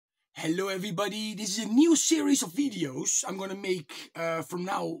Hello everybody, this is a new series of videos I'm gonna make from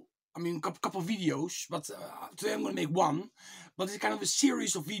now. I mean, a couple of videos, but today I'm gonna make one. But it's kind of a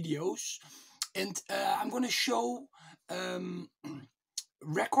series of videos, and I'm gonna show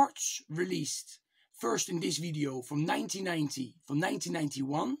records released first in this video from 1990, from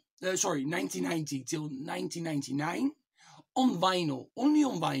 1991, 1990 till 1999 on vinyl, only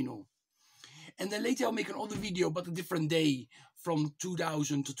on vinyl. And then later I'll make another video, but a different day, from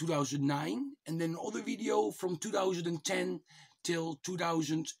 2000 to 2009. And then another video from 2010 till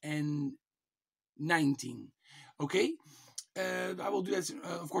 2019. Okay? I will do that,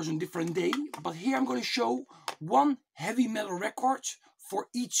 of course, on a different day. But here I'm going to show one heavy metal record for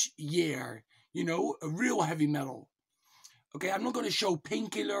each year. You know, a real heavy metal. Okay, I'm not going to show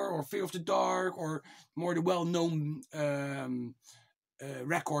Painkiller or Fear of the Dark or more the well-known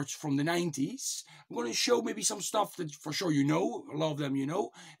records from the 90s. I'm going to show maybe some stuff that for sure you know, a lot of them you know,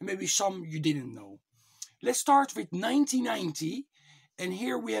 and maybe some you didn't know. Let's start with 1990, and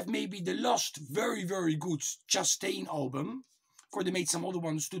here we have maybe the last very, very good Chastain album. Of course, they made some other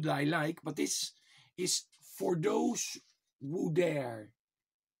ones too that I like, but this is For Those Who Dare.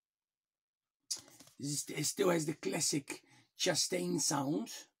 It still has the classic Chastain sound.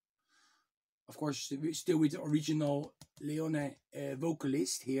 Of course, still with the original Leone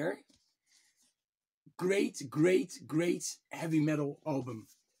vocalist here. Great, great, great heavy metal album.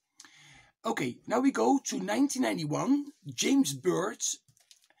 Okay, now we go to 1991. James Byrd's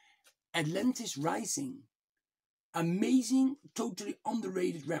Atlantis Rising. Amazing, totally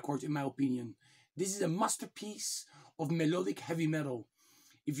underrated record in my opinion. This is a masterpiece of melodic heavy metal.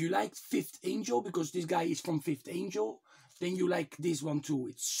 If you liked Fifth Angel, because this guy is from Fifth Angel, then you like this one too.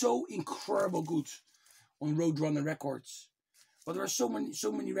 It's so incredible good on Roadrunner Records. But there are so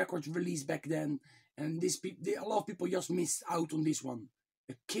many records released back then, and a lot of people just missed out on this one.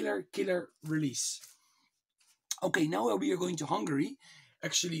 A killer release. Okay, now we are going to Hungary.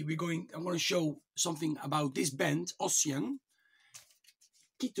 Actually, I'm going to show something about this band, Ocean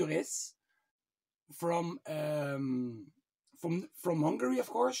Kitores, from Hungary,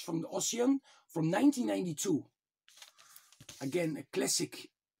 of course, from the Ocean, from 1992. Again, a classic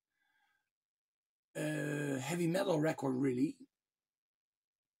heavy metal record, really.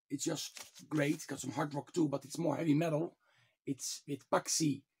 It's just great. It's got some hard rock too, but it's more heavy metal. It's with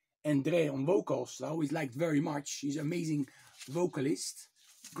Paxi and Dre on vocals. I always liked very much. He's an amazing vocalist.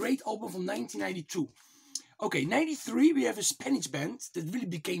 Great album from 1992. Okay, 93 we have a Spanish band that really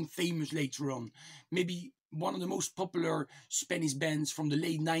became famous later on. Maybe one of the most popular Spanish bands from the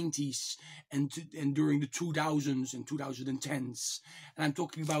late 90s and during the 2000s and 2010s. And I'm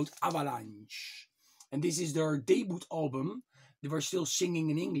talking about Avalanche. And this is their debut album. They were still singing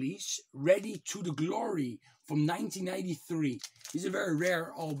in English. Ready to the Glory from 1993. This is a very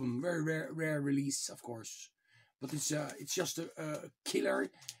rare album. Very rare release, of course. But it's just a killer,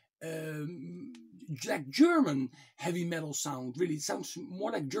 like German heavy metal sound. Really, it sounds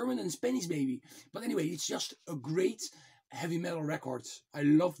more like German than Spanish maybe. But anyway, it's just a great heavy metal record. I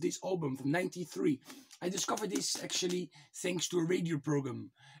love this album from 93. I discovered this actually thanks to a radio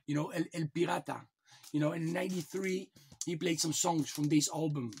program, you know, El Pirata. You know, in 93 he played some songs from this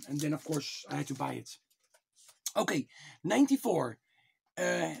album, and then of course I had to buy it. Okay, 94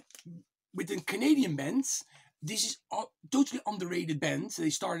 with the Canadian band. This is a totally underrated band.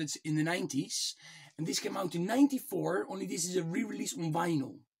 They started in the 90s, and this came out in 94. Only this is a re-release on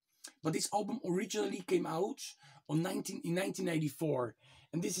vinyl. But this album originally came out in 1994.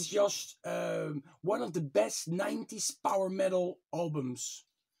 And this is just one of the best 90s power metal albums.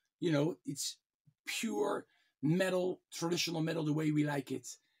 You know, it's pure metal, traditional metal, the way we like it.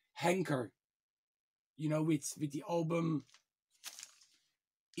 Hanker, you know, with the album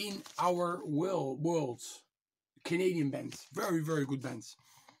In Our World. Canadian band. Very, very good band.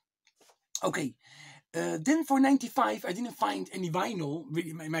 Okay. Then for 95, I didn't find any vinyl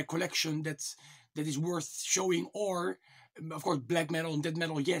really in my collection that is worth showing, or of course black metal and death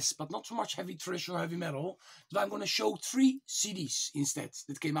metal, yes, but not so much traditional heavy metal. So I'm going to show 3 CDs instead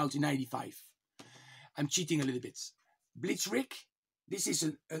that came out in 95. I'm cheating a little bit. Blitzkrieg. This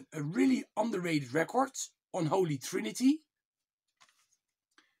is a really underrated record on Holy Trinity.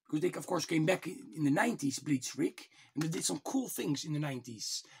 Because they, of course, came back in the 90s, Blitzkrieg, and they did some cool things in the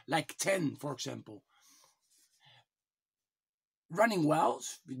 90s, like 10, for example. Running Wild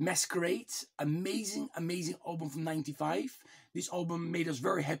with Masquerade, amazing album from 95. This album made us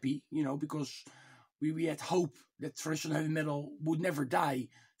very happy, you know, because we had hope that traditional heavy metal would never die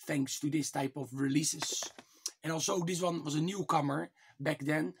thanks to this type of releases. And also, this one was a newcomer back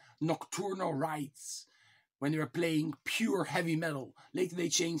then, Nocturnal Rites when they were playing pure heavy metal. Later they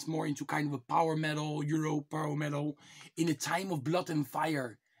changed more into kind of a power metal, Euro power metal, in a time of blood and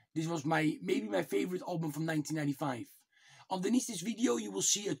fire. This was maybe my favorite album from 1995. Underneath this video you will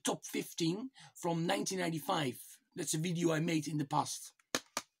see a top 15 from 1995. That's a video I made in the past.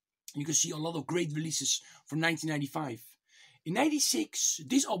 You can see a lot of great releases from 1995. In 96,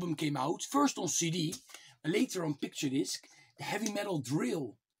 this album came out, first on CD, later on picture disc, the heavy metal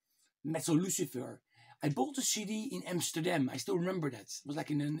drill, Metal Lucifer. I bought the CD in Amsterdam. I still remember that. It was like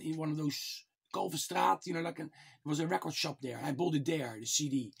in one of those Kalverstraat, you know, there was a record shop there. I bought it there, the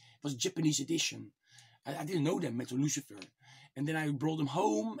CD. It was a Japanese edition. I didn't know them, Metal Lucifer. And then I brought them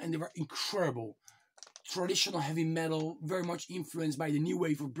home and they were incredible. Traditional heavy metal, very much influenced by the new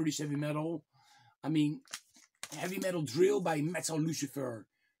wave of British heavy metal. I mean, heavy metal drill by Metal Lucifer.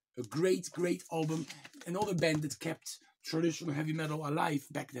 A great, great album. Another band that kept traditional heavy metal alive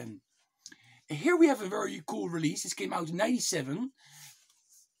back then. And here we have a very cool release. This came out in 97.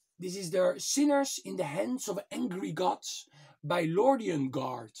 This is their Sinners in the Hands of Angry Gods by Lordian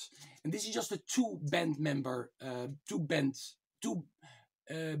Guard. And this is just a two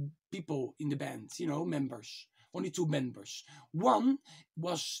people in the band, you know, members. Only two members. One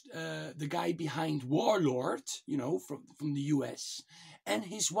was the guy behind Warlord, you know, from the US, and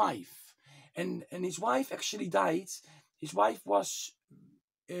his wife. And his wife actually died. His wife was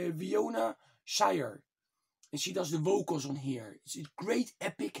Fiona Shire. And she does the vocals on here. It's a great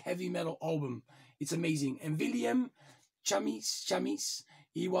epic heavy metal album. It's amazing. And William Chamis,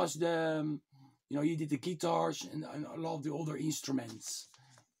 he was the, you know, he did the guitars and a lot of the older instruments.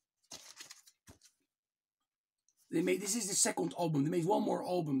 This is the second album. They made one more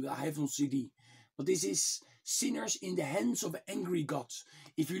album that I have on CD. But this is Sinners in the Hands of Angry Gods.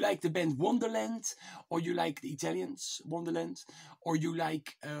 If you like the band Wonderland, or you like the Italians, Wonderland, or you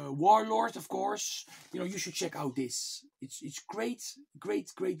like Warlord, of course, you know, you should check out this. It's great, great,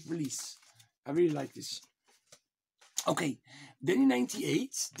 great release. I really like this. Okay, then in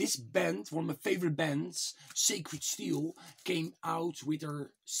 98, this band, one of my favorite bands, Sacred Steel, came out with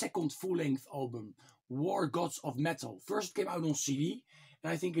their second full-length album, War Gods of Metal. First it came out on CD,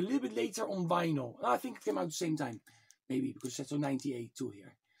 and I think a little bit later on vinyl. I think it came out at the same time, maybe, because that's on 98 too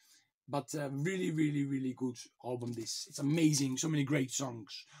here. But really, really, really good album this. It's amazing, so many great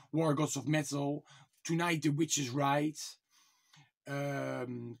songs. War Gods of Metal, Tonight the Witch is Right,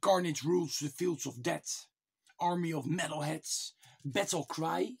 Carnage Rules the Fields of Death, Army of Metalheads, Battle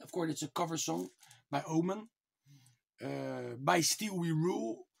Cry, of course it's a cover song by Omen, By Steel We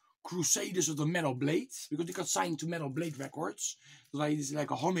Rule, Crusaders of the Metal Blade, because they got signed to Metal Blade Records. It's like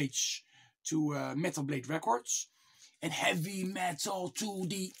a homage to Metal Blade Records. And Heavy Metal to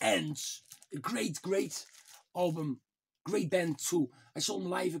the End. A great, great album. Great band too. I saw them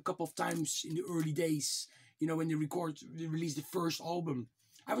live a couple of times in the early days. You know, when they released the first album.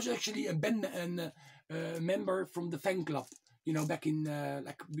 I was actually a band member from the fan club. You know, back in,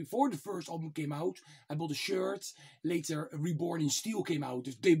 like before the first album came out, I bought a shirt. Later, Reborn in Steel came out,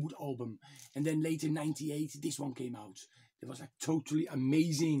 this debut album. And then later, 98, this one came out. It was like totally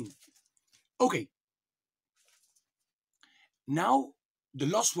amazing. Okay. Now, the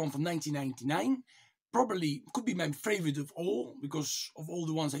last one from 1999. Probably could be my favorite of all, because of all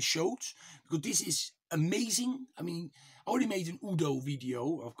the ones I showed. Because this is amazing. I mean, I already made an Udo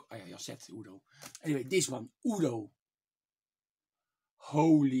video. I said Udo. Anyway, this one, Udo.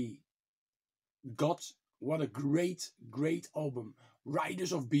 Holy God, what a great, great album.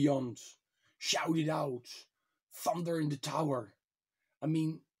 Riders of Beyond, Shout It Out, Thunder in the Tower. I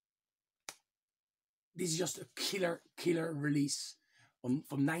mean, this is just a killer, killer release from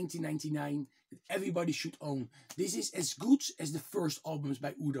 1999 that everybody should own. This is as good as the first albums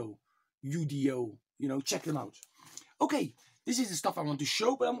by Udo. UDO, you know, check them out. Okay, this is the stuff I want to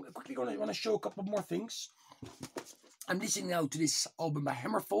show, but I'm quickly going to show a couple more things. I'm listening now to this album by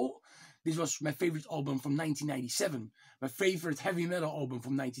Hammerfall. This was my favorite album from 1997. My favorite heavy metal album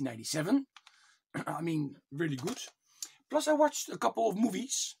from 1997. I mean, really good. Plus, I watched a couple of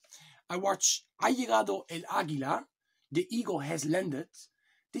movies. I watched Ha Llegado el Águila. The Eagle Has Landed.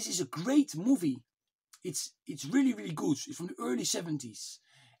 This is a great movie. It's really, really good. It's from the early 70s.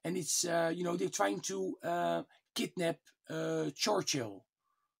 And it's, you know, they're trying to kidnap Churchill.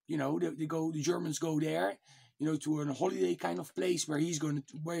 You know, the Germans go there, you know, to a holiday kind of place where he's going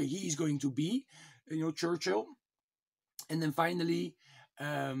to be, you know, Churchill. And then finally,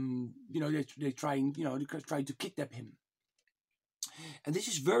 you know, they're trying to kidnap him. And this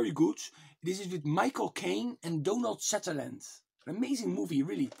is very good. This is with Michael Caine and Donald Sutherland. An amazing movie,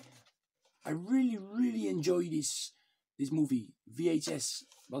 really. I really, really enjoy this movie. VHS,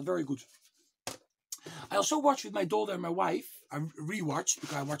 but very good. I also watched with my daughter and my wife. I rewatched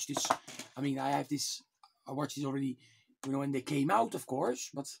because I watched this. I mean, I watched this already, you know, when they came out, of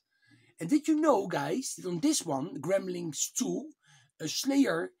course. And did you know, guys, that on this one, Gremlins 2,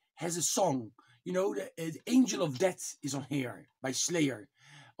 Slayer has a song. You know, the Angel of Death is on here by Slayer.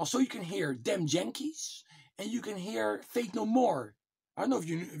 Also, you can hear Them Yankees, and you can hear Fate No More. I don't know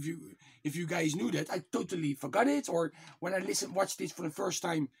if you guys knew that. I totally forgot it, or when I watched this for the first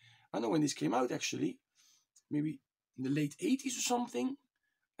time. I don't know when this came out actually. Maybe in the late 80s or something.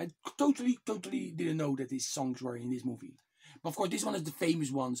 I totally didn't know that these songs were in this movie. But of course, this one is the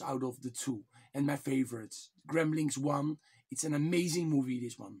famous ones out of the two, and my favorites. Gremlins 1. It's an amazing movie.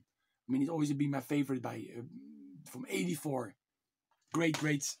 This one. I mean, it's always been my favorite by from '84.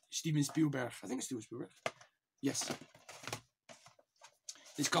 Great Steven Spielberg. I think it's Steven Spielberg. Yes.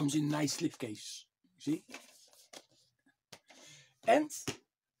 This comes in a nice slipcase. See? And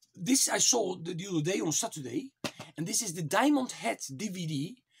this I saw the other day on Saturday. And this is the Diamond Head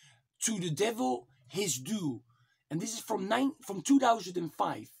DVD, To the Devil His Due. And this is from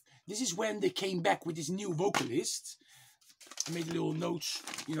 2005. This is when they came back with this new vocalist. I made little notes,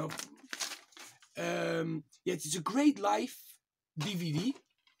 you know. Yeah, it's a great live DVD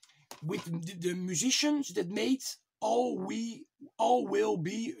with the musicians that made All Will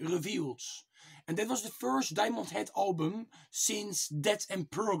Be Revealed. And that was the first Diamond Head album since Dead and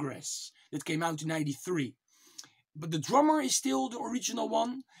Progress that came out in '93. But the drummer is still the original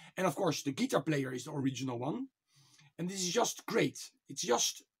one. And of course, the guitar player is the original one. And this is just great. It's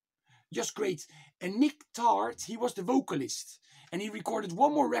just great. And Nick Tart, he was the vocalist. And he recorded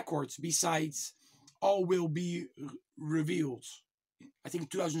one more record besides All Will Be Revealed. I think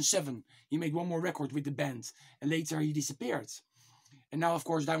 2007. He made one more record with the band. And later he disappeared. And now, of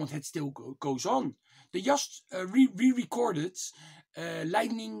course, Diamond Head still goes on. They just re-recorded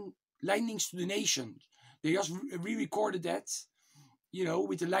Lightnings to the Nation. They just re-recorded that, you know,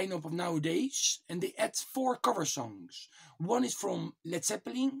 with the lineup of nowadays. And they add 4 cover songs. One is from Led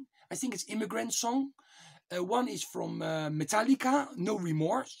Zeppelin. I think it's Immigrant Song. One is from Metallica, No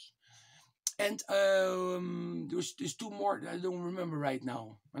Remorse. And there's 2 more I don't remember right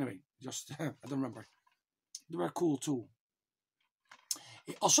now. Anyway, just I don't remember. They were cool too.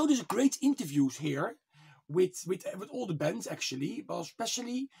 Also, there's great interviews here with all the bands actually, but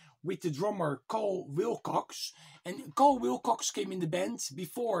especially with the drummer Carl Wilcox. And Carl Wilcox came in the band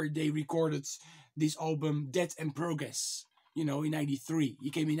before they recorded this album Dead and Progress. You know, in '93.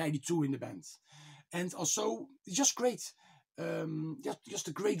 He came in '92 in the band, and also it's just great. Just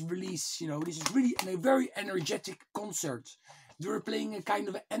a great release. You know, this is really a very energetic concert. They were playing a kind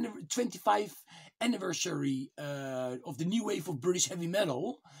of 25th anniversary of the new wave of British heavy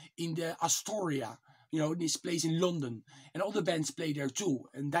metal in the Astoria. You know, this place in London. And other bands play there too.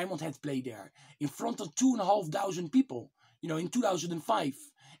 And Diamond Head played there. In front of 2,500 people. You know, in 2005.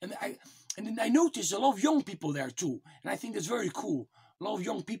 And then I noticed a lot of young people there too. And I think that's very cool. A lot of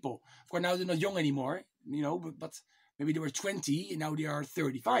young people. Of course, now they're not young anymore. You know, but maybe they were 20 and now they are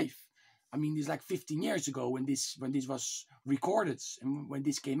 35. I mean, it's like 15 years ago when this was recorded and when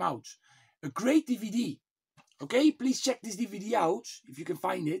this came out. A great DVD. Okay, please check this DVD out if you can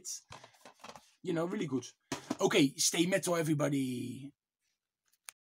find it. You know, really good. Okay, stay metal, everybody.